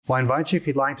Well, I invite you, if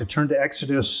you'd like, to turn to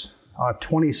Exodus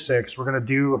 26. We're going to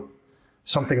do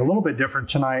something a little bit different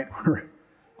tonight.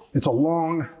 It's a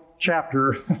long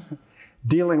chapter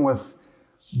dealing with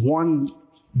one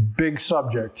big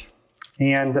subject.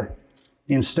 And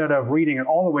instead of reading it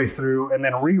all the way through and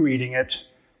then rereading it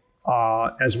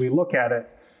as we look at it,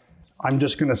 I'm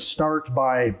just going to start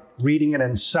by reading it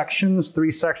in sections,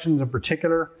 3 sections in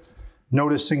particular,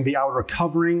 noticing the outer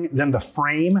covering, then the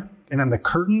frame, and then the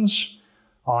curtains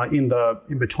in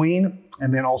between,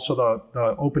 and then also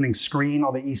the opening screen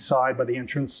on the east side by the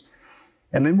entrance.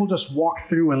 And then we'll just walk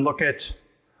through and look at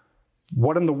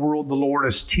what in the world the Lord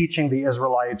is teaching the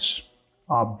Israelites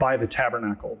by the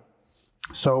tabernacle.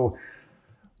 So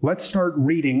let's start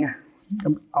reading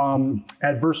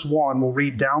at verse 1. We'll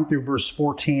read down through verse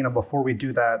 14, and before we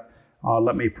do that,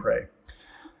 let me pray.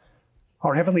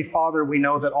 Our Heavenly Father, we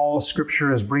know that all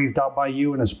Scripture is breathed out by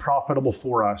you and is profitable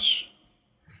for us.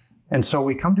 And so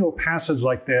we come to a passage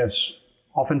like this,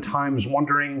 oftentimes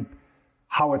wondering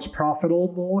how it's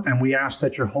profitable, and we ask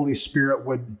that your Holy Spirit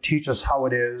would teach us how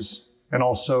it is, and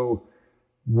also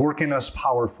work in us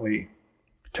powerfully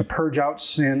to purge out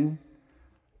sin,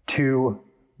 to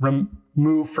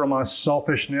remove from us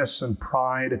selfishness and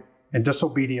pride and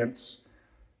disobedience,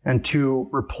 and to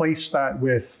replace that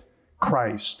with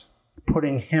Christ,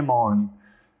 putting him on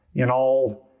in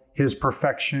all his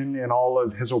perfection, in all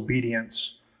of his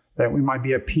obedience, that we might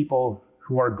be a people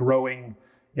who are growing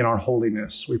in our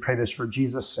holiness. We pray this for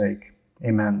Jesus' sake.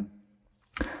 Amen.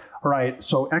 All right,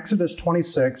 so Exodus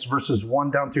 26, verses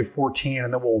 1 down through 14,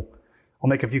 and then I'll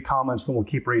make a few comments, then we'll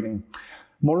keep reading.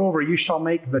 Moreover, you shall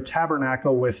make the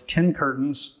tabernacle with 10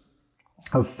 curtains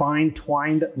of fine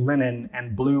twined linen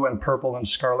and blue and purple and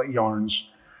scarlet yarns.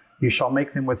 You shall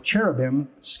make them with cherubim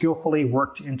skillfully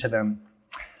worked into them.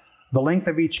 The length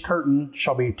of each curtain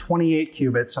shall be 28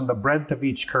 cubits, and the breadth of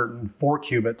each curtain 4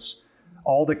 cubits.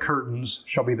 All the curtains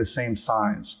shall be the same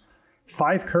size.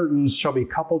 5 curtains shall be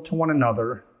coupled to one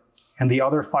another, and the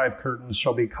other 5 curtains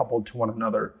shall be coupled to one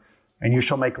another. And you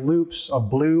shall make loops of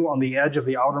blue on the edge of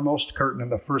the outermost curtain in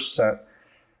the first set.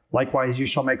 Likewise, you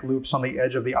shall make loops on the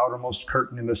edge of the outermost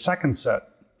curtain in the second set.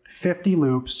 50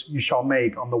 loops you shall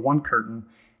make on the one curtain,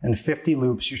 and 50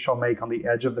 loops you shall make on the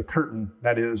edge of the curtain,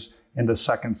 that is, in the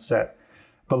second set.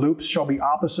 The loops shall be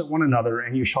opposite one another,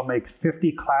 and you shall make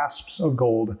 50 clasps of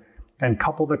gold, and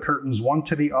couple the curtains one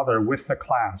to the other with the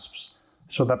clasps,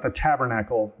 so that the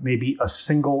tabernacle may be a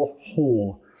single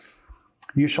whole.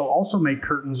 You shall also make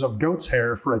curtains of goat's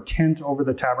hair for a tent over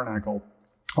the tabernacle.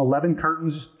 11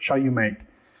 curtains shall you make.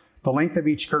 The length of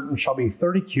each curtain shall be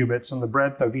 30 cubits, and the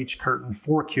breadth of each curtain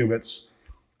 4 cubits.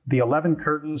 The 11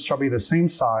 curtains shall be the same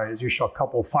size. You shall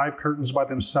couple 5 curtains by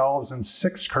themselves and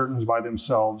 6 curtains by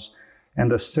themselves.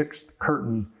 And the 6th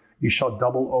curtain you shall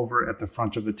double over at the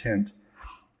front of the tent.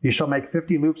 You shall make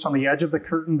 50 loops on the edge of the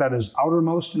curtain that is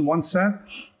outermost in one set,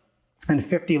 and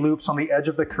 50 loops on the edge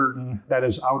of the curtain that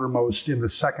is outermost in the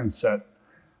second set.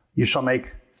 You shall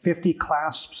make 50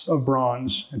 clasps of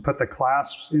bronze, and put the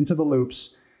clasps into the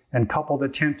loops, and couple the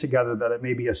tent together that it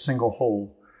may be a single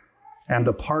whole. And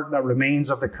the part that remains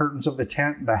of the curtains of the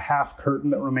tent, the half curtain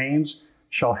that remains,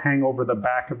 shall hang over the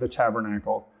back of the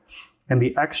tabernacle. And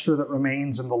the extra that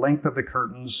remains in the length of the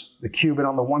curtains, the cubit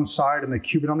on the one side and the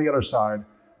cubit on the other side,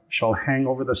 shall hang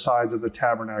over the sides of the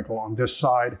tabernacle on this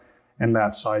side and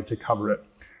that side to cover it.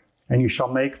 And you shall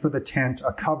make for the tent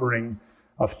a covering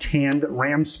of tanned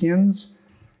ram skins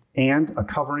and a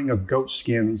covering of goat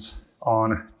skins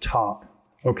on top.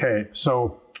 Okay,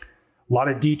 so a lot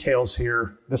of details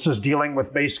here. This is dealing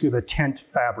with basically the tent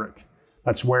fabric.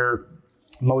 That's where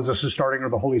Moses is starting, or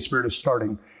the Holy Spirit is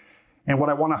starting. And what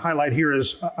I want to highlight here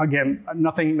is, again,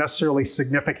 nothing necessarily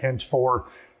significant for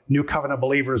New Covenant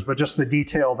believers, but just the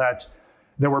detail that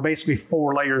there were basically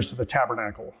 4 layers to the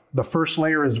tabernacle. The first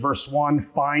layer is verse 1,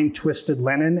 fine twisted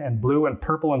linen and blue and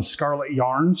purple and scarlet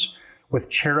yarns with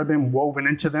cherubim woven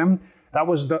into them. That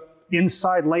was the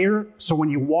inside layer. So when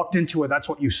you walked into it, that's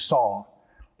what you saw.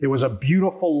 It was a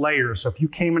beautiful layer. So if you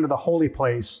came into the holy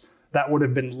place, that would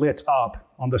have been lit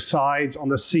up on the sides, on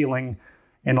the ceiling,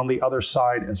 and on the other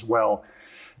side as well.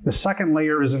 The second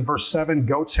layer is in verse 7,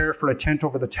 goat's hair for a tent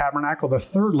over the tabernacle. The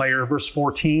third layer, verse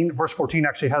 14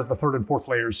 actually has the third and fourth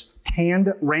layers.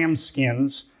 Tanned ram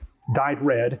skins, dyed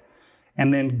red,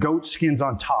 and then goat skins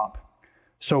on top.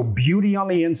 So beauty on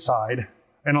the inside,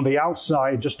 and on the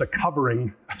outside, just a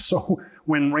covering. So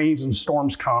when rains and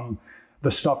storms come, the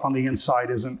stuff on the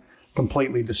inside isn't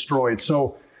completely destroyed.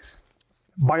 So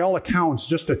by all accounts,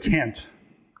 just a tent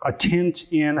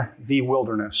in the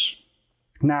wilderness.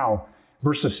 Now,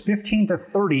 verses 15 to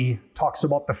 30 talks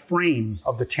about the frame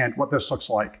of the tent, what this looks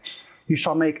like. You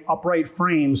shall make upright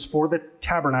frames for the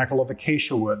tabernacle of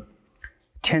acacia wood.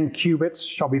 10 cubits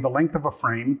shall be the length of a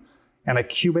frame, and 1.5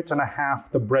 cubits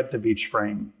the breadth of each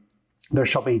frame. There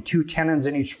shall be 2 tenons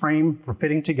in each frame for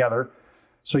fitting together.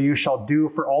 So you shall do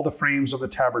for all the frames of the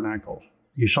tabernacle.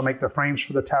 You shall make the frames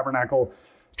for the tabernacle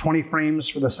 20 frames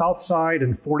for the south side,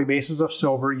 and 40 bases of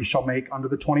silver you shall make under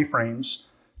the 20 frames,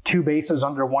 2 bases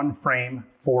under one frame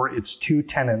for its 2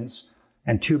 tenons,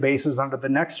 and 2 bases under the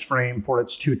next frame for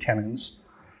its 2 tenons.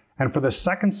 And for the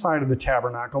second side of the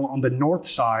tabernacle, on the north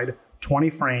side,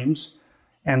 20 frames,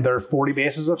 and there are 40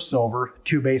 bases of silver,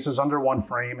 2 bases under one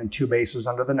frame, and 2 bases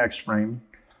under the next frame.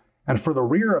 And for the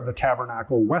rear of the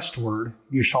tabernacle westward,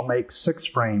 you shall make 6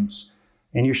 frames.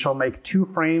 And you shall make 2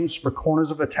 frames for corners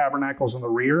of the tabernacles in the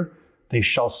rear. They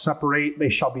shall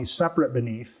be separate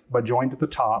beneath, but joined at the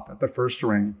top at the first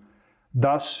ring.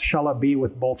 Thus shall it be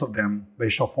with both of them. They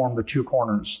shall form the 2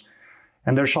 corners.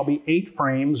 And there shall be 8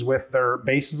 frames with their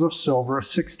bases of silver,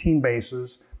 16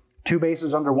 bases, 2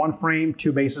 bases under one frame,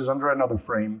 2 bases under another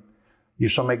frame. You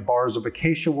shall make bars of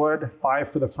acacia wood, 5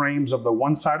 for the frames of the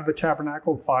one side of the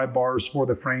tabernacle, 5 bars for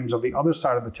the frames of the other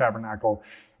side of the tabernacle,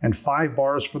 and 5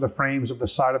 bars for the frames of the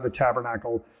side of the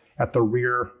tabernacle at the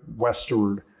rear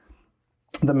westward.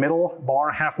 The middle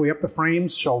bar halfway up the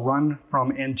frames shall run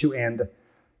from end to end.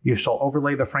 You shall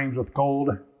overlay the frames with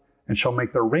gold, and shall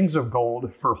make the rings of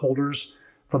gold for holders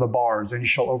for the bars, and you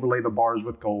shall overlay the bars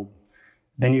with gold.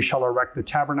 Then you shall erect the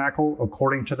tabernacle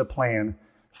according to the plan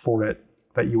for it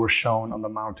that you were shown on the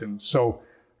mountain. So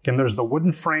again, there's the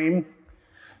wooden frame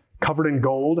covered in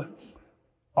gold,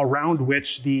 around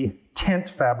which the tent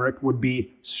fabric would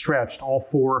be stretched, all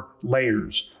 4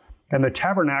 layers. And the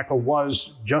tabernacle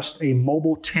was just a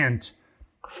mobile tent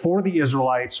for the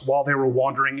Israelites while they were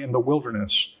wandering in the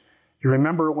wilderness. You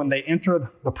remember when they entered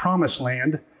the promised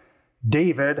land,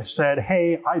 David said,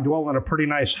 "Hey, I dwell in a pretty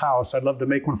nice house. I'd love to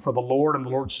make one for the Lord." And the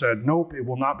Lord said, "Nope, it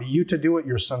will not be you to do it.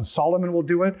 Your son Solomon will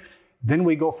do it." Then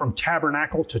we go from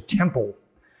tabernacle to temple.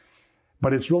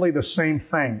 But it's really the same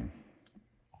thing.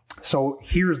 So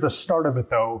here's the start of it,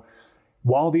 though.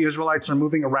 While the Israelites are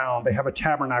moving around, they have a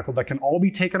tabernacle that can all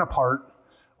be taken apart.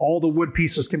 All the wood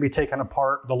pieces can be taken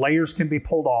apart. The layers can be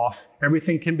pulled off.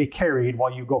 Everything can be carried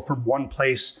while you go from one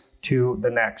place to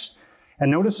the next. And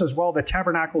notice as well, the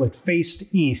tabernacle, it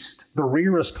faced east. The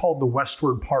rear is called the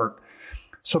westward part.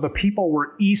 So the people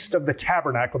were east of the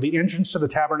tabernacle. The entrance to the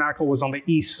tabernacle was on the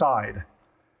east side.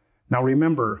 Now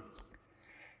remember,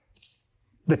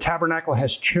 the tabernacle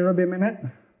has cherubim in it,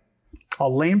 a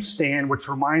lampstand, which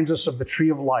reminds us of the tree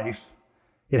of life.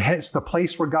 It's the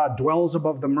place where God dwells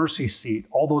above the mercy seat.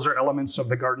 All those are elements of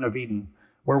the Garden of Eden.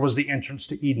 Where was the entrance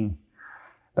to Eden?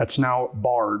 That's now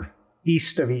barred,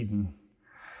 east of Eden.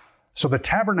 So the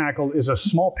tabernacle is a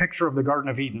small picture of the Garden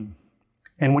of Eden.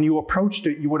 And when you approached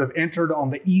it, you would have entered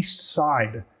on the east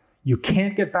side. You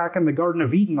can't get back in the Garden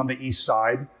of Eden on the east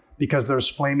side because there's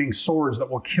flaming swords that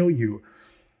will kill you.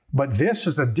 But this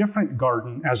is a different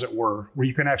garden, as it were, where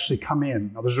you can actually come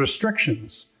in. Now, there's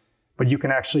restrictions, but you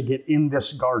can actually get in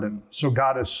this garden. So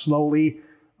God is slowly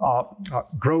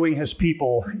growing his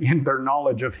people in their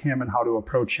knowledge of him and how to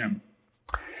approach him.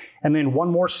 And then one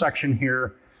more section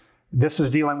here. This is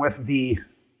dealing with the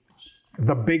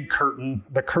big curtain,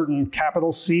 the curtain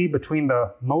capital C between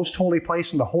the most holy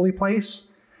place and the holy place,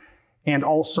 and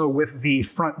also with the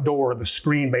front door, the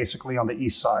screen basically on the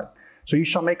east side. So you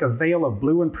shall make a veil of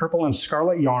blue and purple and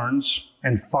scarlet yarns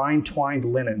and fine twined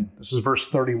linen. This is verse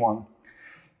 31.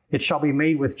 It shall be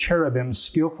made with cherubim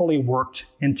skillfully worked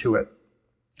into it.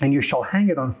 And you shall hang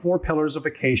it on 4 pillars of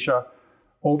acacia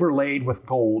overlaid with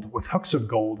gold, with hooks of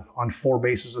gold on 4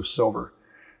 bases of silver.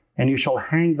 And you shall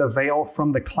hang the veil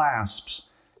from the clasps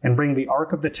and bring the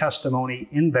ark of the testimony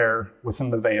in there within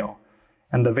the veil.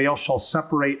 And the veil shall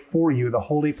separate for you the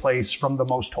holy place from the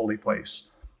most holy place.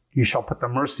 You shall put the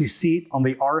mercy seat on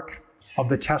the ark of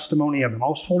the testimony of the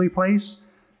most holy place,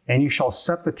 and you shall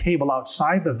set the table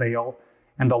outside the veil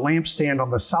and the lampstand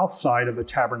on the south side of the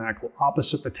tabernacle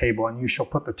opposite the table, and you shall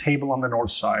put the table on the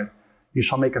north side. You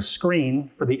shall make a screen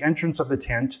for the entrance of the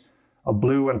tent of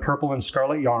blue and purple and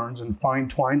scarlet yarns and fine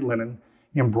twined linen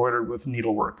embroidered with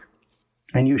needlework.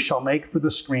 And you shall make for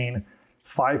the screen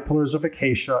 5 pillars of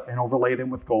acacia and overlay them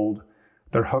with gold.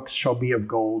 Their hooks shall be of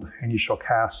gold, and you shall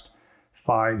cast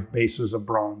 5 bases of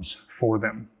bronze for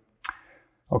them.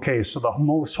 Okay, so the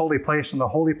most holy place and the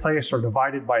holy place are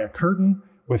divided by a curtain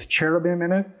with cherubim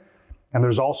in it. And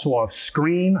there's also a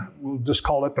screen, we'll just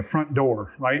call it the front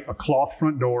door, right? A cloth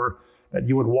front door that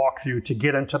you would walk through to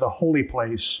get into the holy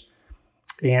place.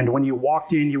 And when you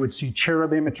walked in, you would see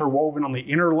cherubim interwoven on the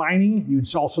inner lining.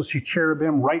 You'd also see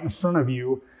cherubim right in front of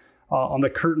you on the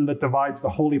curtain that divides the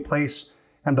holy place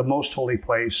and the most holy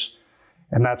place,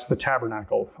 and that's the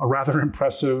tabernacle, a rather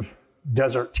impressive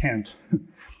desert tent.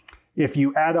 If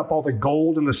you add up all the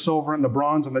gold and the silver and the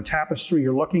bronze and the tapestry,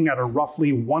 you're looking at a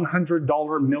roughly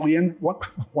 $100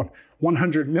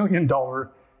 million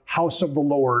house of the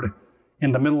Lord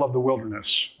in the middle of the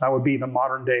wilderness. That would be the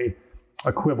modern day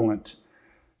equivalent.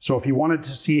 So if you wanted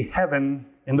to see heaven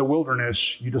in the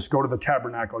wilderness, you just go to the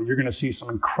tabernacle. You're going to see some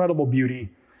incredible beauty.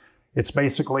 It's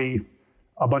basically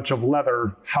a bunch of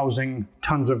leather housing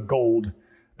tons of gold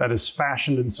that is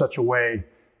fashioned in such a way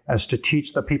as to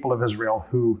teach the people of Israel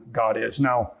who God is.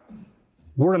 Now,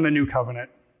 we're in the new covenant.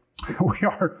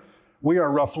 We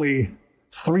are roughly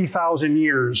 3,000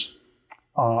 years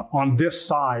on this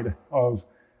side of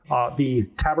the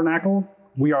tabernacle.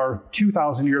 We are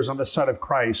 2,000 years on this side of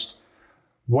Christ.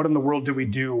 What in the world do we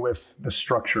do with the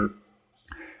structure?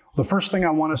 The first thing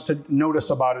I want us to notice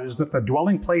about it is that the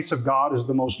dwelling place of God is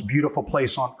the most beautiful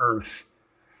place on earth.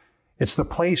 It's the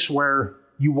place where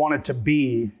you want it to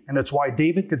be, and it's why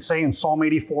David could say in Psalm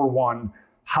 84:1,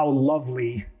 "How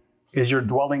lovely is your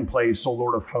dwelling place, O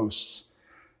Lord of hosts.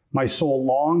 My soul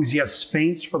longs, yes,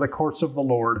 faints for the courts of the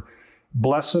Lord.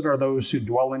 Blessed are those who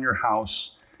dwell in your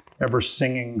house, ever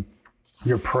singing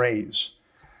your praise."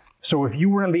 So if you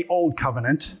were in the old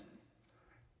covenant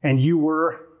and you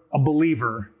were a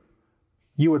believer,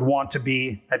 you would want to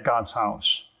be at God's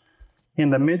house.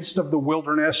 In the midst of the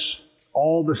wilderness,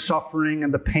 all the suffering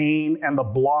and the pain and the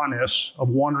blahness of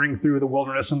wandering through the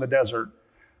wilderness and the desert,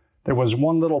 there was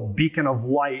one little beacon of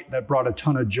light that brought a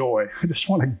ton of joy. I just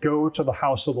want to go to the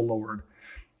house of the Lord.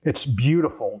 It's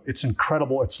beautiful. It's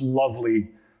incredible. It's lovely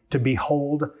to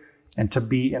behold and to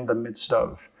be in the midst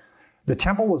of. The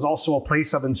temple was also a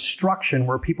place of instruction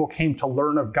where people came to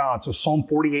learn of God. So Psalm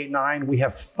 48:9, "We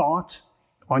have thought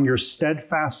on your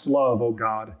steadfast love, O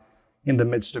God, in the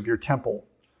midst of your temple."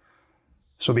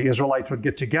 So the Israelites would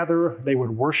get together, they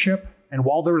would worship, and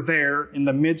while they're there in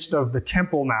the midst of the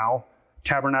temple now,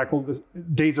 tabernacle, the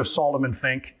days of Solomon,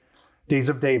 think, days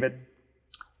of David,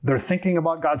 they're thinking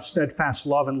about God's steadfast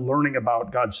love and learning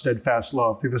about God's steadfast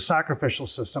love through the sacrificial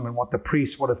system and what the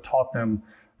priests would have taught them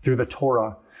through the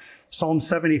Torah. Psalm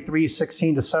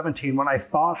 73:16-17, "When I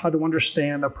thought how to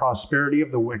understand the prosperity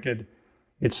of the wicked,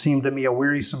 it seemed to me a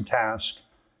wearisome task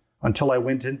until I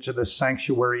went into the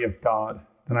sanctuary of God.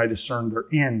 Then I discerned their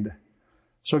end."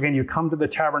 So again, you come to the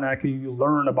tabernacle, you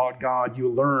learn about God, you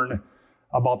learn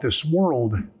about this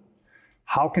world.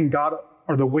 How can God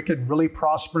or the wicked really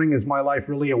prospering? Is my life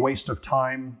really a waste of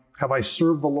time? Have I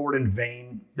served the Lord in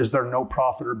vain? Is there no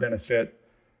profit or benefit?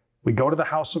 We go to the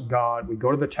house of God, we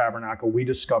go to the tabernacle, we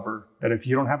discover that if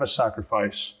you don't have a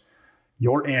sacrifice,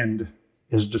 your end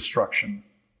is destruction.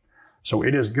 So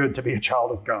it is good to be a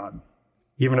child of God.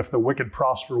 Even if the wicked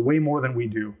prosper way more than we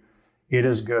do, it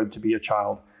is good to be a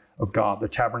child of God. The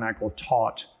tabernacle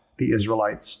taught the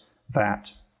Israelites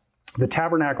that. The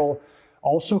tabernacle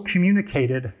also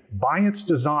communicated by its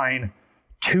design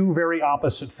two very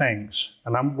opposite things.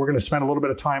 And we're going to spend a little bit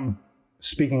of time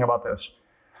speaking about this.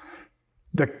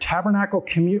 The tabernacle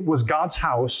was God's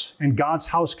house, and God's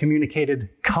house communicated,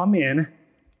 "Come in,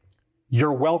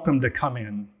 you're welcome to come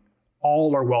in.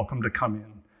 All are welcome to come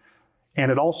in."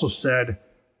 And it also said,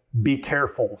 "Be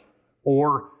careful,"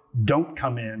 or "Don't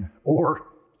come in," or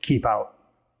 "Keep out."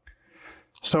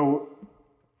 So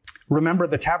remember,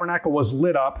 the tabernacle was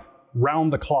lit up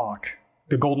round the clock.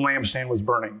 The golden lampstand was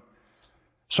burning.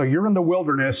 So you're in the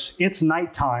wilderness, it's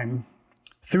nighttime.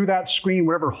 Through that screen,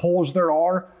 whatever holes there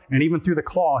are, and even through the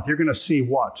cloth, you're going to see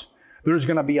what? There's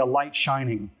going to be a light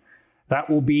shining. That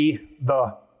will be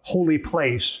the holy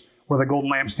place where the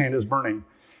golden lampstand is burning.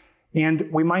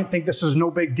 And we might think this is no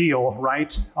big deal,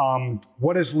 right?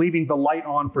 What does leaving the light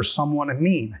on for someone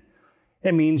mean?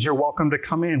 It means you're welcome to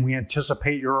come in. We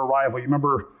anticipate your arrival. You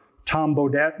remember Tom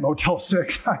Bodett, Motel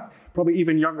 6? Probably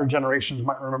even younger generations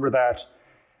might remember that.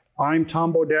 "I'm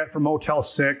Tom Bodett from Motel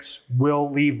 6. We'll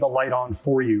leave the light on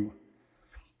for you."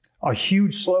 A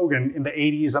huge slogan in the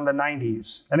 80s and the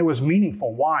 90s. And it was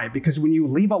meaningful. Why? Because when you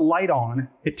leave a light on,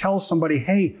 it tells somebody,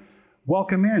 "Hey,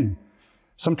 welcome in."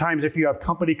 Sometimes if you have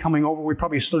company coming over, we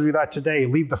probably still do that today.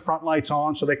 Leave the front lights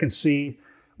on so they can see.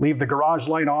 Leave the garage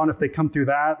light on if they come through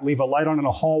that. Leave a light on in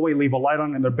a hallway. Leave a light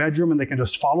on in their bedroom, and they can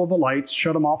just follow the lights,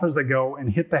 shut them off as they go,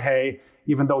 and hit the hay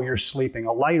even though you're sleeping.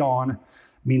 A light on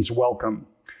means welcome.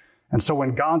 And so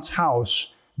in God's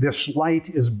house, this light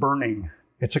is burning.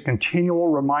 It's a continual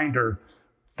reminder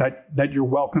that you're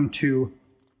welcome to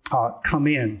come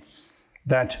in,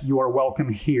 that you are welcome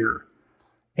here.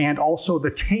 And also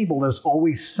the table is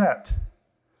always set.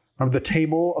 Remember the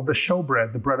table of the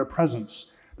showbread, the bread of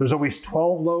presence. There's always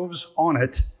 12 loaves on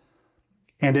it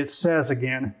And it says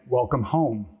again, welcome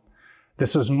home.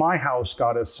 This is my house,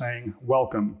 God is saying,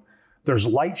 welcome. There's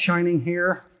light shining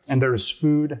here, and there's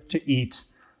food to eat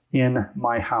in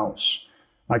my house.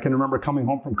 I can remember coming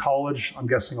home from college. I'm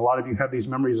guessing a lot of you have these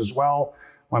memories as well.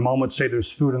 My mom would say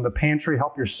there's food in the pantry,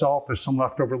 help yourself. There's some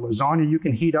leftover lasagna you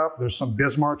can heat up. There's some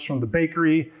Bismarcks from the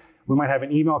bakery. We might have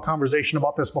an email conversation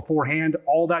about this beforehand.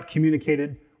 All that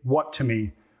communicated what to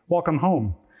me? Welcome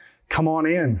home. Come on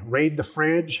in, raid the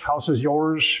fridge, house is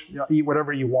yours, eat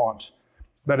whatever you want.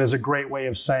 That is a great way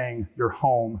of saying you're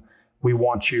home. We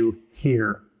want you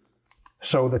here.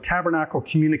 So the tabernacle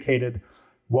communicated,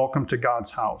 welcome to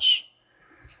God's house.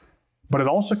 But it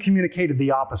also communicated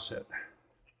the opposite.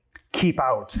 Keep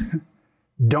out.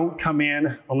 Don't come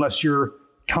in unless you're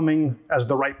coming as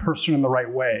the right person in the right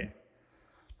way.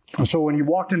 And so when you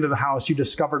walked into the house, you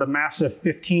discovered a massive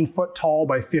 15-foot tall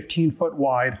by 15-foot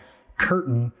wide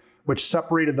curtain which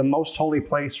separated the most holy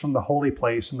place from the holy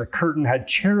place. And the curtain had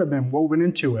cherubim woven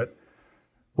into it,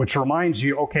 which reminds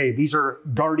you, okay, these are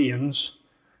guardians.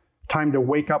 Time to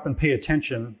wake up and pay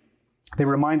attention. They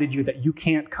reminded you that you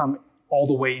can't come all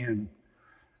the way in.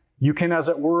 You can, as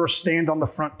it were, stand on the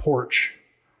front porch,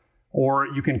 or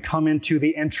you can come into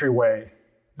the entryway.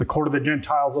 The court of the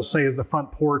Gentiles, let's say, is the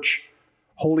front porch,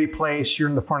 holy place, you're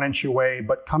in the front entryway,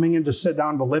 but coming in to sit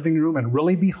down in the living room and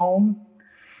really be home,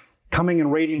 coming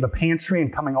and raiding the pantry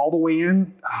and coming all the way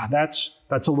in, that's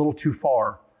a little too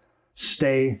far.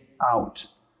 Stay out.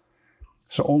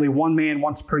 So only one man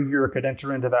once per year could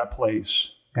enter into that place,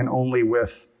 and only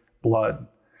with blood.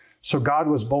 So God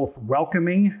was both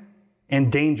welcoming and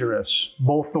dangerous,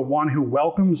 both the one who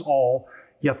welcomes all,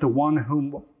 yet the one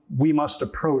whom we must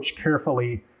approach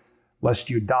carefully lest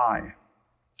you die.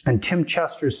 And Tim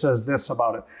Chester says this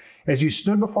about it. As you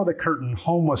stood before the curtain,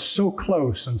 home was so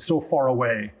close and so far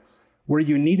away. Where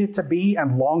you needed to be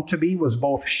and longed to be was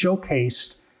both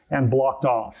showcased and blocked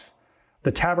off.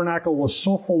 The tabernacle was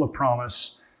so full of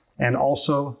promise and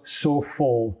also so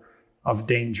full of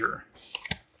danger.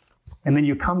 And then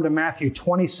you come to Matthew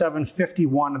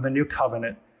 27:51 of the New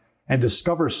Covenant and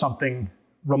discover something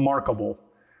remarkable.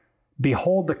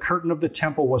 Behold, the curtain of the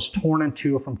temple was torn in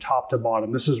two from top to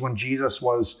bottom. This is when Jesus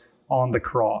was on the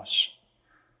cross.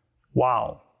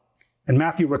 Wow. And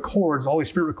Matthew records, the Holy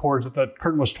Spirit records, that the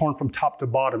curtain was torn from top to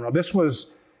bottom. Now, this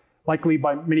was likely,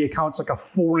 by many accounts, like a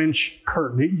 4-inch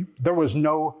curtain. There was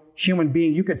no human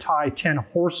being. You could tie 10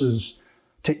 horses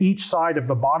to each side of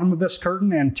the bottom of this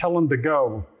curtain and tell them to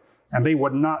go, and they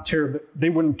wouldn't tear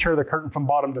the curtain from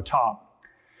bottom to top.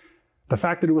 The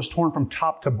fact that it was torn from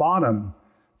top to bottom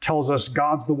tells us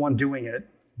God's the one doing it.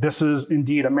 This is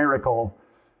indeed a miracle.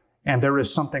 And there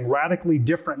is something radically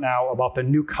different now about the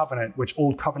new covenant, which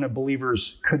old covenant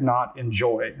believers could not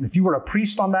enjoy. And if you were a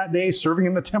priest on that day serving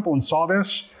in the temple and saw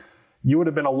this, you would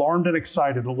have been alarmed and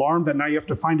excited, alarmed that now you have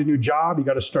to find a new job. You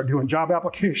got to start doing job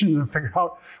applications and figure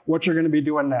out what you're going to be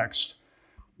doing next.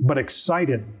 But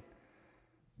excited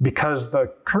because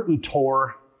the curtain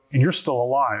tore and you're still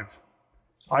alive.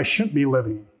 I shouldn't be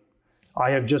living. I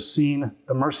have just seen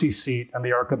the mercy seat and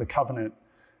the Ark of the Covenant.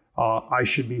 I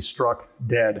should be struck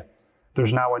dead.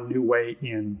 There's now a new way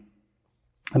in.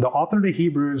 And the author to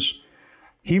Hebrews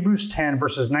 10,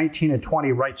 verses 19 and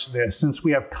 20 writes this: since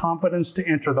we have confidence to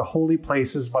enter the holy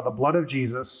places by the blood of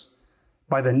Jesus,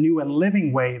 by the new and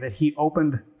living way that he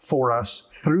opened for us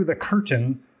through the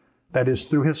curtain, that is,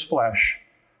 through his flesh,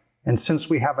 and since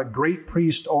we have a great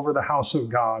priest over the house of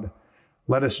God,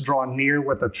 let us draw near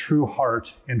with a true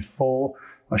heart in full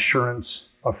assurance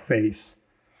of faith.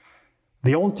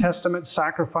 The Old Testament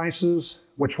sacrifices,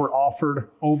 which were offered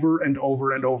over and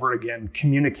over and over again,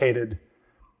 communicated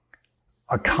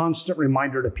a constant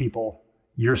reminder to people,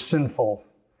 you're sinful.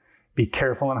 Be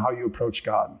careful in how you approach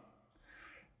God.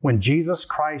 When Jesus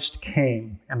Christ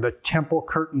came and the temple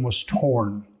curtain was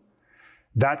torn,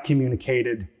 that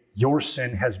communicated your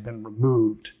sin has been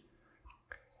removed.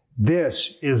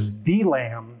 This is the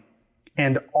Lamb,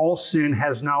 and all sin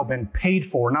has now been paid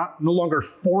for, no longer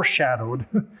foreshadowed,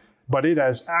 but it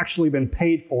has actually been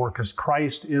paid for because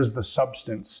Christ is the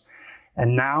substance.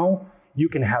 And now you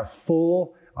can have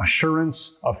full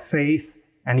assurance of faith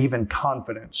and even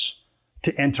confidence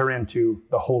to enter into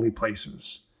the holy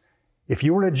places. If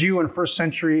you were a Jew in first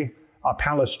century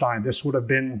Palestine, this would have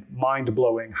been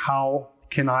mind-blowing. How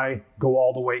can I go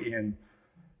all the way in?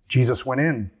 Jesus went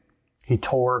in. He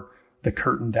tore the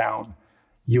curtain down.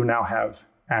 You now have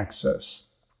access.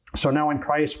 So now in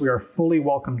Christ, we are fully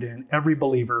welcomed in, every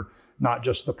believer, not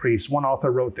just the priest. One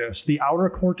author wrote this: the outer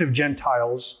court of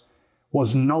Gentiles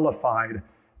was nullified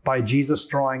by Jesus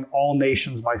drawing all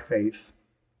nations by faith.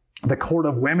 The court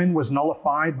of women was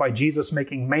nullified by Jesus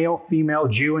making male, female,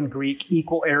 Jew, and Greek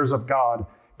equal heirs of God,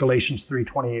 Galatians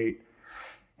 3:28.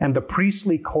 And the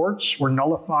priestly courts were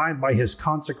nullified by his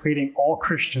consecrating all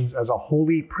Christians as a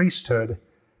holy priesthood,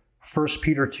 1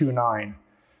 Peter 2:9.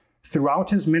 Throughout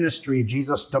his ministry,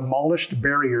 Jesus demolished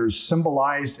barriers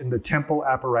symbolized in the temple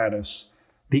apparatus.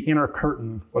 The inner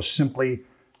curtain was simply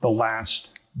the last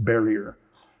barrier.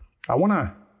 I want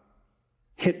to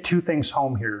hit two things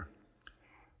home here.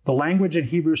 The language in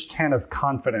Hebrews 10 of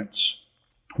confidence.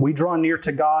 We draw near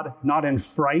to God not in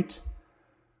fright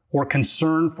or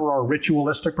concern for our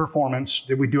ritualistic performance.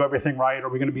 Did we do everything right? Are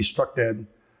we going to be struck dead?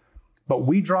 But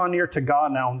we draw near to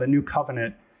God now in the new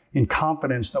covenant in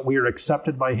confidence that we are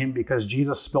accepted by him because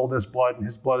Jesus spilled his blood, and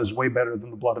his blood is way better than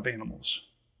the blood of animals.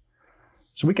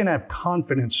 So we can have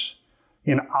confidence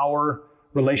in our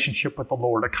relationship with the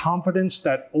Lord, a confidence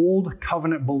that old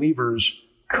covenant believers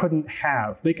couldn't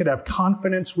have. They could have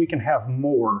confidence, we can have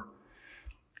more.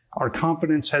 Our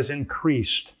confidence has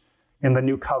increased in the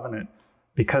new covenant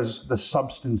because the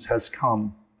substance has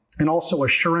come. And also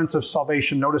assurance of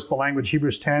salvation. Notice the language,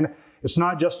 Hebrews 10. It's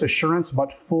not just assurance,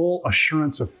 but full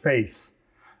assurance of faith.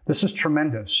 This is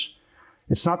tremendous.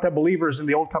 It's not that believers in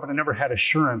the old covenant never had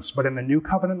assurance, but in the new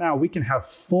covenant now, we can have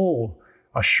full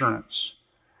assurance.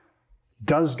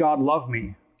 Does God love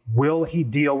me? Will he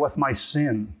deal with my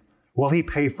sin? Will he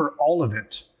pay for all of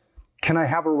it? Can I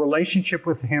have a relationship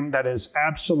with him that is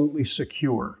absolutely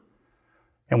secure?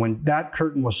 And when that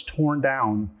curtain was torn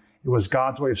down, it was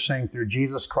God's way of saying through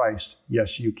Jesus Christ,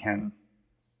 yes, you can.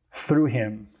 Through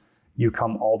him, you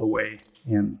come all the way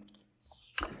in.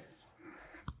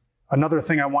 Another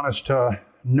thing I want us to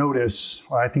notice,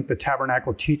 or I think the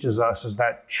tabernacle teaches us, is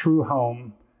that true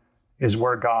home is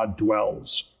where God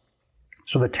dwells.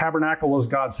 So the tabernacle was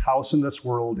God's house in this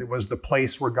world. It was the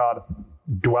place where God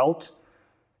dwelt.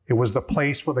 It was the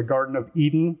place where the Garden of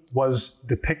Eden was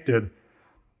depicted.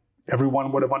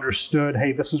 Everyone would have understood,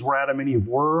 hey, this is where Adam and Eve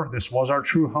were. This was our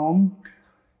true home.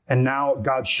 And now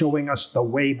God's showing us the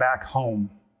way back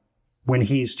home when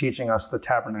he's teaching us the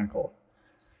tabernacle.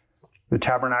 The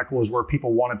tabernacle is where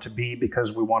people wanted to be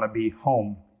because we want to be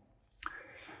home.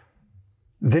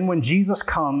 Then when Jesus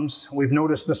comes, we've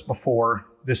noticed this before,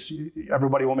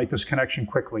 everybody will make this connection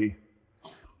quickly.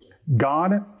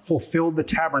 God fulfilled the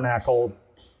tabernacle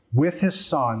with his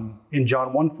son. In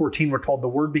John 1:14, we're told the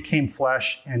word became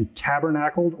flesh and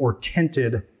tabernacled or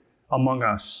tented among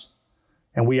us,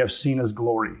 and we have seen his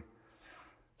glory.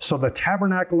 So the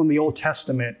tabernacle in the Old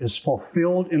Testament is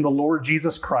fulfilled in the Lord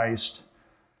Jesus Christ.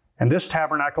 And this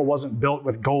tabernacle wasn't built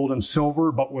with gold and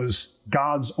silver, but was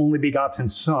God's only begotten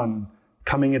Son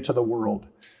coming into the world.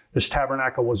 This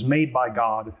tabernacle was made by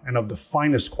God and of the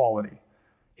finest quality,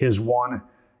 his one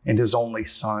and his only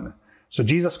Son. So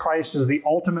Jesus Christ is the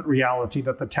ultimate reality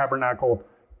that the tabernacle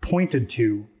pointed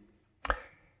to,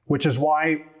 which is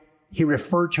why he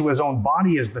referred to his own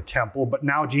body as the temple, but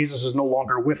now Jesus is no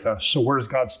longer with us. So where's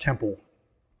God's temple?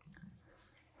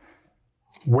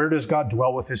 Where does God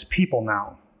dwell with his people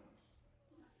now?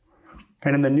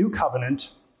 And in the new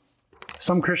covenant,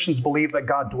 some Christians believe that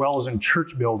God dwells in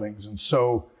church buildings. And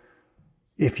so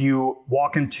if you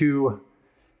walk into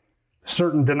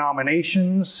certain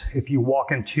denominations, if you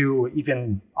walk into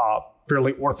even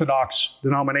fairly orthodox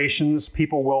denominations,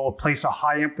 people will place a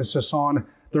high emphasis on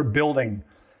their building,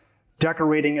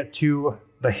 decorating it to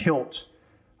the hilt,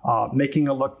 making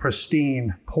it look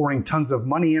pristine, pouring tons of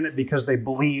money in it because they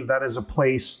believe that is a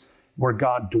place where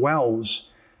God dwells.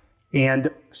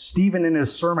 And Stephen in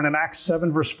his sermon in Acts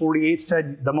 7 verse 48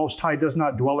 said, the Most High does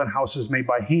not dwell in houses made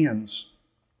by hands.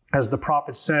 As the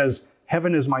prophet says,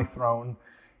 heaven is my throne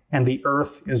and the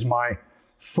earth is my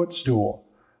footstool.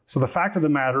 So the fact of the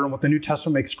matter, and what the New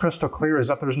Testament makes crystal clear, is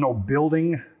that there's no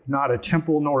building, not a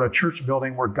temple nor a church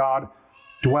building where God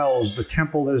dwells. The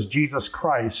temple is Jesus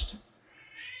Christ.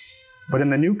 But in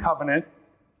the new covenant,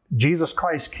 Jesus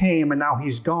Christ came and now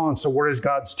he's gone. So where is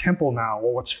God's temple now?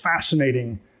 Well, what's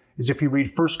fascinating is if you read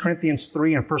 1 Corinthians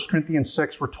 3 and 1 Corinthians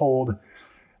 6, we're told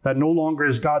that no longer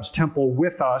is God's temple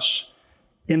with us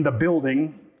in the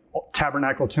building,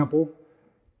 tabernacle temple,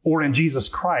 or in Jesus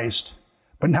Christ,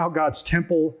 but now God's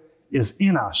temple is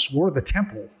in us. We're the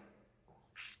temple.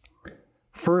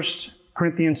 1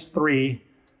 Corinthians 3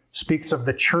 speaks of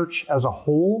the church as a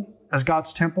whole as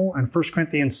God's temple, and 1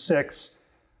 Corinthians 6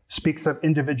 speaks of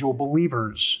individual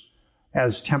believers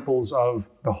as temples of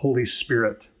the Holy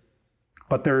Spirit.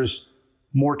 But there's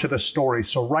more to the story.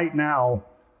 So right now,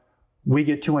 we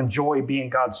get to enjoy being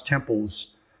God's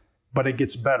temples, but it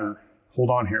gets better. Hold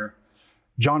on here.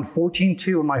 John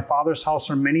 14:2, in my Father's house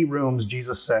are many rooms,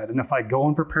 Jesus said, and if I go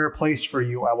and prepare a place for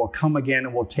you, I will come again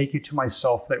and will take you to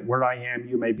myself, that where I am,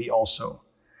 you may be also.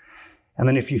 And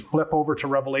then if you flip over to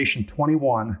Revelation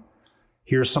 21,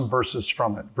 here's some verses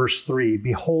from it. Verse 3,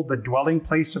 behold, the dwelling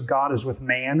place of God is with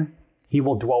man. He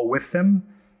will dwell with them,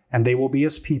 and they will be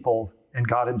his people, and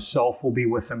God himself will be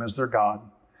with them as their God.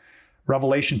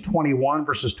 Revelation 21,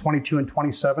 verses 22 and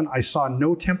 27, I saw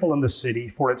no temple in the city,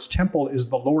 for its temple is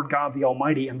the Lord God, the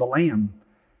Almighty, and the Lamb.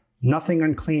 Nothing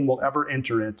unclean will ever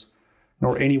enter it,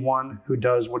 nor anyone who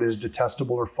does what is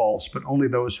detestable or false, but only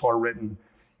those who are written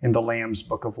in the Lamb's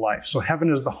book of life. So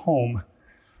heaven is the home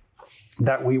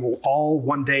that we will all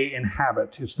one day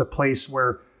inhabit. It's the place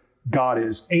where God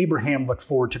is. Abraham looked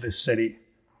forward to this city.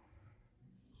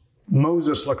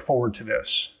 Moses looked forward to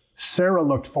this. Sarah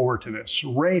looked forward to this.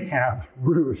 Rahab,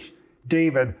 Ruth,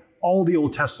 David, all the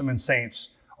Old Testament saints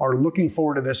are looking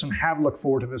forward to this and have looked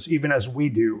forward to this even as we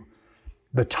do.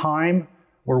 The time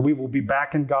where we will be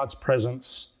back in God's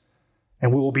presence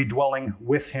and we will be dwelling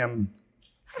with him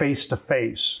face to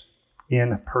face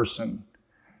in person.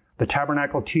 The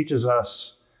tabernacle teaches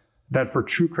us that for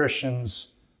true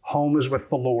Christians, home is with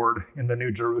the Lord in the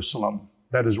New Jerusalem.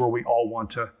 That is where we all want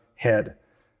to head.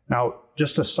 Now,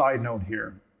 just a side note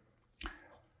here.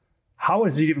 How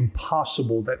is it even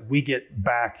possible that we get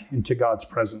back into God's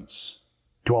presence,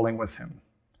 dwelling with him?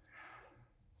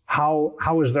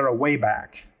 How is there a way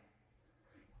back?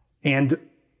 And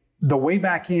the way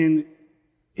back in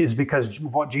is because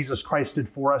of what Jesus Christ did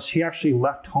for us. He actually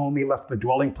left home. He left the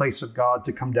dwelling place of God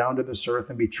to come down to this earth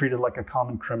and be treated like a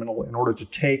common criminal in order to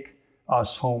take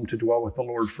us home to dwell with the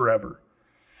Lord forever.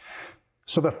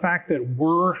 So the fact that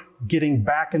we're getting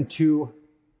back into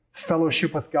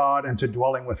fellowship with God and to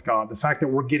dwelling with God, the fact that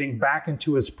we're getting back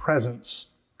into his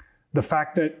presence, the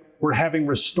fact that we're having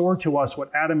restored to us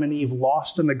what Adam and Eve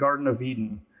lost in the Garden of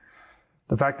Eden,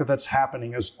 the fact that that's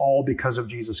happening is all because of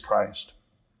Jesus Christ.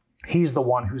 He's the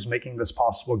one who's making this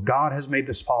possible. God has made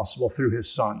this possible through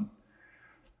his Son.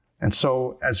 And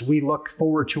so as we look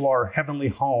forward to our heavenly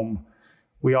home,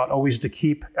 we ought always to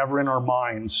keep ever in our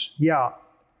minds, yeah,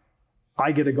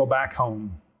 I get to go back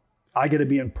home. I get to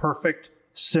be in perfect,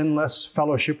 sinless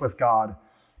fellowship with God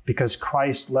because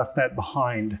Christ left that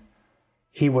behind.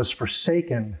 He was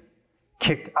forsaken,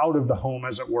 kicked out of the home,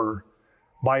 as it were,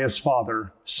 by his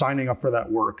Father, signing up for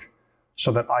that work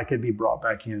so that I could be brought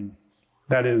back in.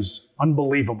 That is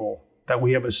unbelievable that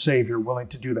we have a Savior willing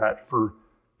to do that for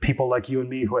people like you and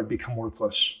me who had become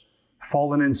worthless,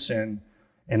 fallen in sin,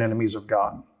 and enemies of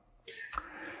God.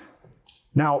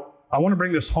 Now, I want to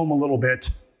bring this home a little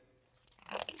bit.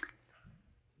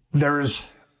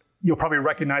 You'll probably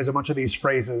recognize a bunch of these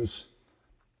phrases.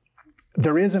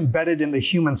 There is embedded in the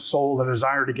human soul the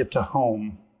desire to get to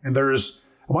home. And there's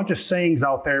a bunch of sayings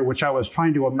out there which I was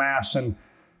trying to amass and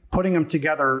putting them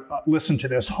together. Listen to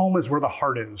this. Home is where the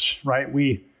heart is, right?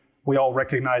 We all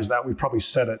recognize that. We probably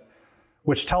said it,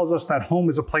 which tells us that home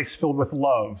is a place filled with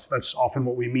love. That's often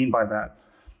what we mean by that.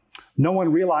 No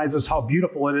one realizes how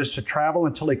beautiful it is to travel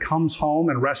until he comes home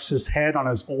and rests his head on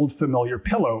his old familiar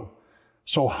pillow.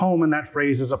 So home in that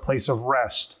phrase is a place of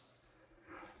rest.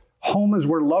 Home is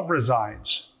where love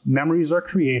resides. Memories are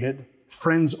created,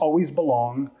 friends always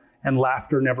belong, and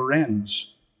laughter never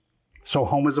ends. So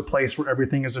home is a place where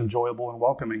everything is enjoyable and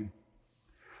welcoming.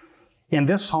 In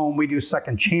this home, we do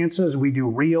second chances, we do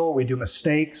real, we do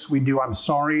mistakes, we do I'm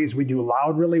sorries, we do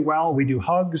loud really well, we do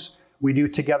hugs, we do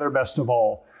together best of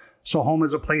all. So home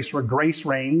is a place where grace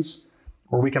reigns,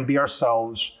 where we can be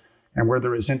ourselves, and where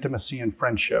there is intimacy and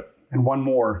friendship. And one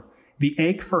more, the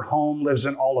ache for home lives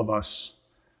in all of us,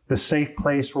 the safe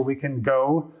place where we can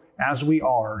go as we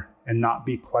are and not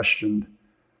be questioned.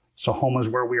 So home is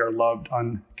where we are loved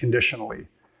unconditionally.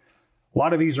 A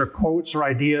lot of these are quotes or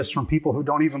ideas from people who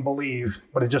don't even believe,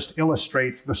 but it just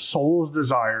illustrates the soul's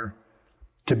desire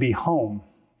to be home,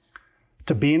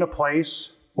 to be in a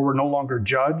place where we're no longer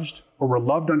judged, where we're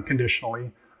loved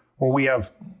unconditionally, where we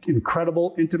have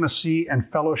incredible intimacy and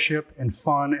fellowship and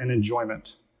fun and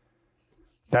enjoyment.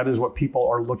 That is what people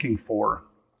are looking for.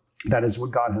 That is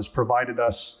what God has provided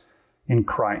us in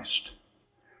Christ.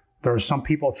 There are some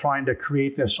people trying to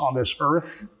create this on this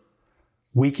earth.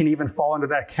 We can even fall into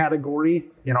that category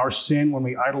in our sin when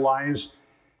we idolize,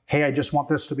 hey, I just want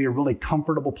this to be a really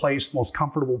comfortable place, the most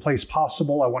comfortable place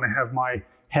possible. I want to have my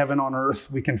heaven on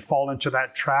earth. We can fall into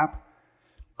that trap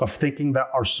of thinking that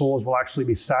our souls will actually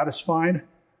be satisfied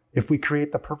if we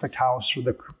create the perfect house or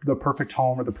the perfect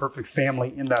home or the perfect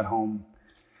family in that home.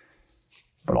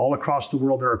 But all across the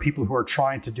world, there are people who are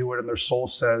trying to do it, and their soul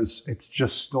says, it's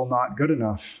just still not good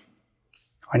enough.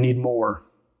 I need more.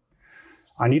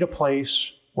 I need a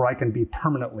place where I can be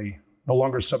permanently no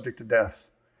longer subject to death.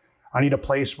 I need a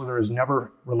place where there is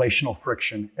never relational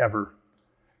friction, ever.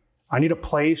 I need a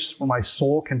place where my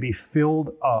soul can be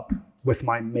filled up with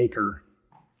my Maker,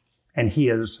 and He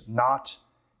is not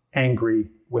angry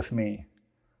with me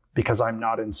because I'm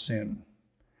not in sin.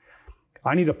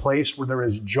 I need a place where there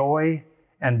is joy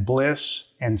and bliss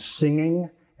and singing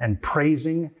and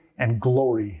praising and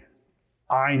glory.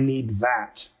 I need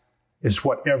that, is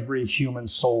what every human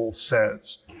soul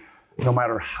says. No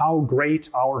matter how great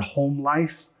our home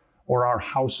life or our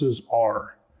houses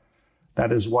are,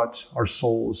 that is what our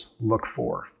souls look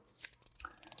for.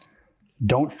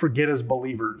 Don't forget as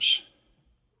believers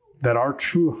that our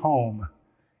true home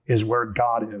is where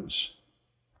God is.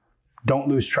 Don't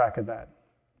lose track of that.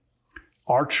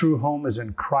 Our true home is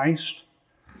in Christ,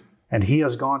 and He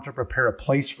has gone to prepare a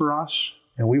place for us,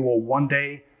 and we will one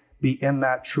day be in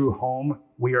that true home.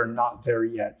 We are not there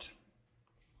yet.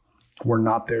 We're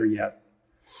not there yet.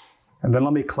 And then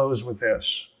let me close with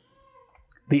this.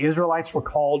 The Israelites were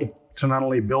called to not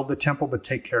only build the temple, but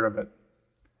take care of it.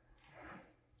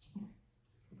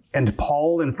 And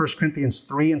Paul in 1 Corinthians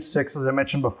 3 and 6, as I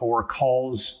mentioned before,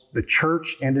 calls the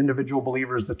church and individual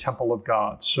believers the temple of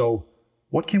God. So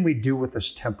what can we do with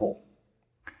this temple?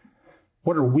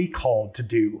 What are we called to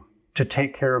do to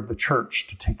take care of the church,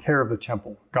 to take care of the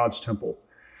temple, God's temple?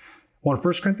 Well, in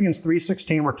 1 Corinthians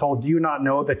 3:16, we're told, do you not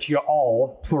know that you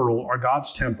all, plural, are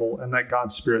God's temple and that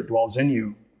God's Spirit dwells in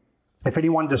you? If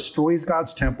anyone destroys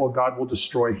God's temple, God will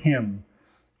destroy him.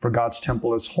 For God's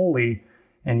temple is holy,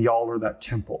 and y'all are that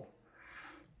temple.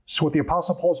 So what the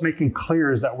Apostle Paul is making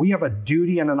clear is that we have a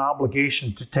duty and an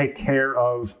obligation to take care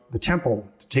of the temple,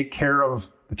 to take care of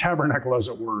the tabernacle, as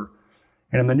it were.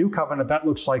 And in the new covenant, that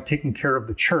looks like taking care of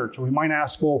the church. And we might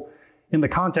ask, well, in the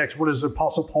context, what is the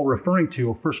Apostle Paul referring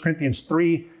to? Well, 1 Corinthians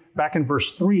 3, back in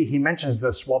verse 3, he mentions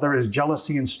this. While there is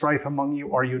jealousy and strife among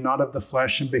you, are you not of the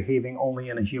flesh and behaving only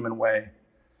in a human way?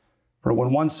 For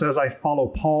when one says, I follow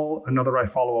Paul, another I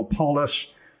follow Apollos,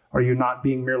 are you not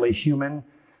being merely human?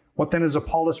 What then is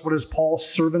Apollos? What is Paul?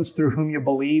 Servants through whom you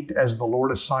believed, as the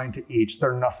Lord assigned to each.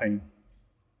 They're nothing.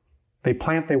 They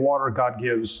plant, they water, God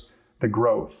gives the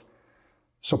growth.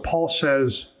 So Paul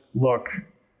says, look,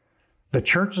 the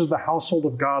church is the household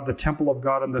of God, the temple of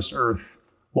God on this earth,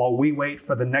 while we wait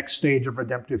for the next stage of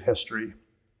redemptive history.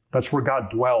 That's where God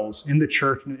dwells, in the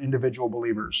church and individual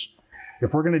believers.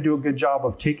 If we're going to do a good job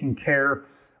of taking care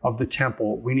of the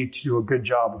temple, we need to do a good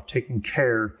job of taking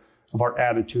care of our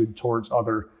attitude towards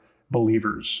other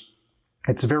believers.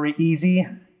 It's very easy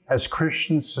as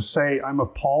Christians to say, I'm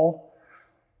of Paul,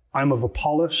 I'm of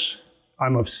Apollos,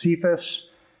 I'm of Cephas,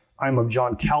 I'm of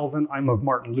John Calvin, I'm of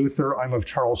Martin Luther, I'm of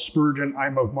Charles Spurgeon,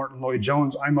 I'm of Martin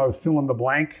Lloyd-Jones, I'm of fill in the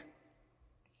blank.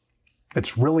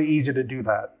 It's really easy to do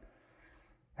that.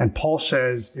 And Paul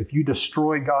says, if you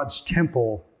destroy God's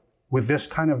temple with this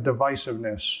kind of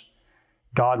divisiveness,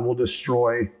 God will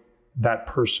destroy that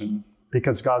person,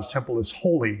 because God's temple is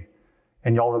holy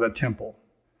and y'all are that temple.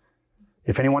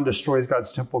 If anyone destroys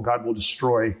God's temple, God will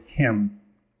destroy him.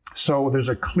 So there's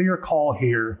a clear call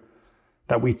here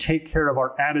that we take care of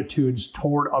our attitudes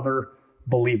toward other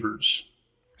believers.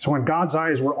 So in God's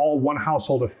eyes, we're all one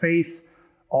household of faith.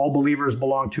 All believers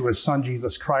belong to His Son,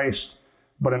 Jesus Christ.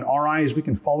 But in our eyes, we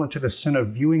can fall into the sin of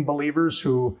viewing believers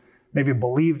who maybe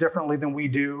believe differently than we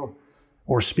do,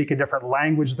 or speak a different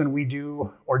language than we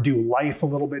do, or do life a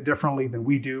little bit differently than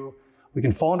we do. We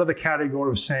can fall into the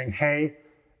category of saying, hey,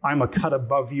 I'm a cut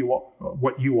above you,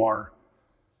 what you are,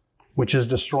 which is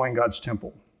destroying God's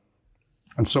temple.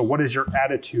 And so what is your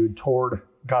attitude toward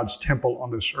God's temple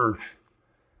on this earth?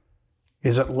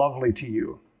 Is it lovely to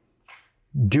you?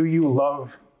 Do you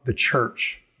love the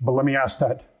church? But let me ask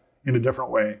that in a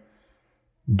different way.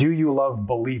 Do you love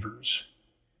believers?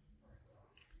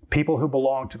 People who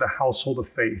belong to the household of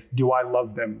faith. Do I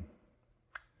love them?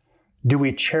 Do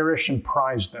we cherish and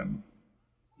prize them?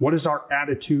 What is our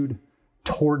attitude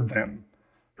toward them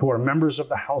who are members of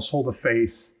the household of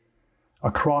faith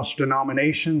across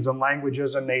denominations and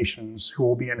languages and nations, who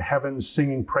will be in heaven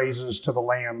singing praises to the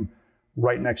Lamb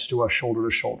right next to us, shoulder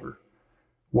to shoulder?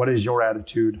 What is your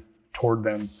attitude toward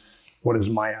them? What is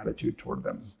my attitude toward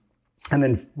them? And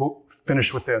then we'll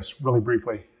finish with this really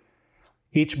briefly.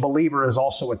 Each believer is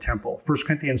also a temple. 1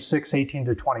 Corinthians 6, 18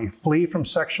 to 20. Flee from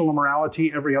sexual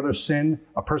immorality. Every other sin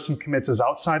a person commits is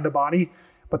outside the body,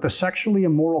 but the sexually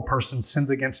immoral person sins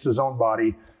against his own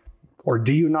body. Or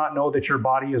do you not know that your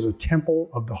body is a temple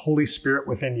of the Holy Spirit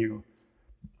within you,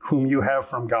 whom you have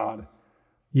from God?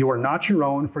 You are not your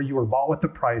own, for you were bought with a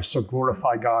price, so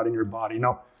glorify God in your body.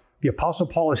 Now, the Apostle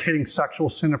Paul is hitting sexual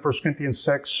sin in 1 Corinthians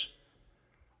 6,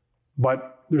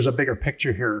 but there's a bigger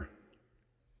picture here.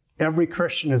 Every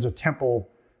Christian is a temple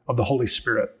of the Holy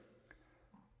Spirit.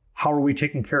 How are we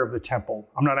taking care of the temple?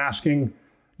 I'm not asking,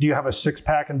 do you have a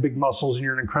six-pack and big muscles and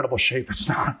you're in incredible shape? It's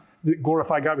not.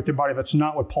 Glorify God with your body. That's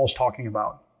not what Paul's talking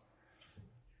about.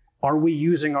 Are we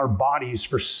using our bodies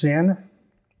for sin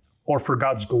or for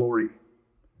God's glory?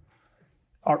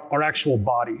 Our actual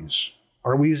bodies.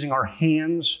 Are we using our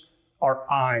hands, our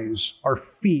eyes, our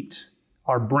feet,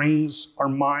 our brains, our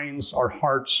minds, our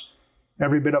hearts,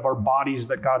 every bit of our bodies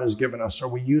that God has given us? Are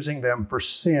we using them for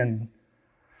sin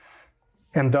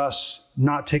and thus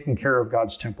not taking care of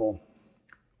God's temple?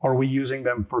 Are we using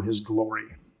them for his glory?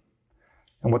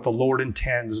 And what the Lord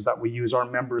intends is that we use our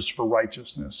members for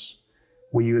righteousness.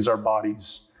 We use our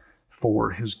bodies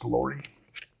for his glory.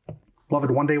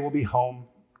 Beloved, one day we'll be home.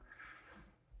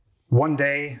 One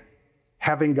day,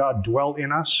 having God dwell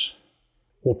in us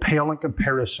will pale in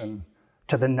comparison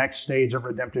to the next stage of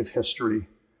redemptive history,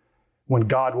 when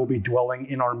God will be dwelling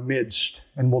in our midst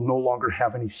and will no longer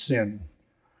have any sin,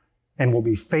 and we'll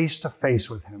be face to face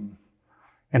with him,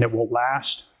 and it will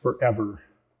last forever.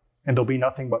 And there'll be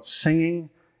nothing but singing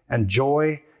and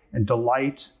joy and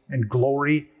delight and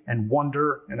glory and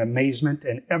wonder and amazement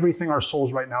and everything our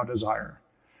souls right now desire.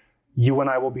 You and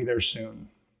I will be there soon.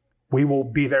 We will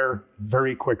be there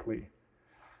very quickly.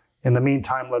 In the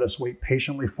meantime, let us wait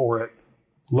patiently for it,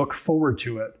 look forward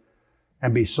to it,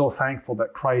 and be so thankful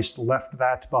that Christ left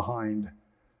that behind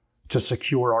to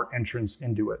secure our entrance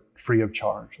into it free of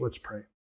charge. Let's pray.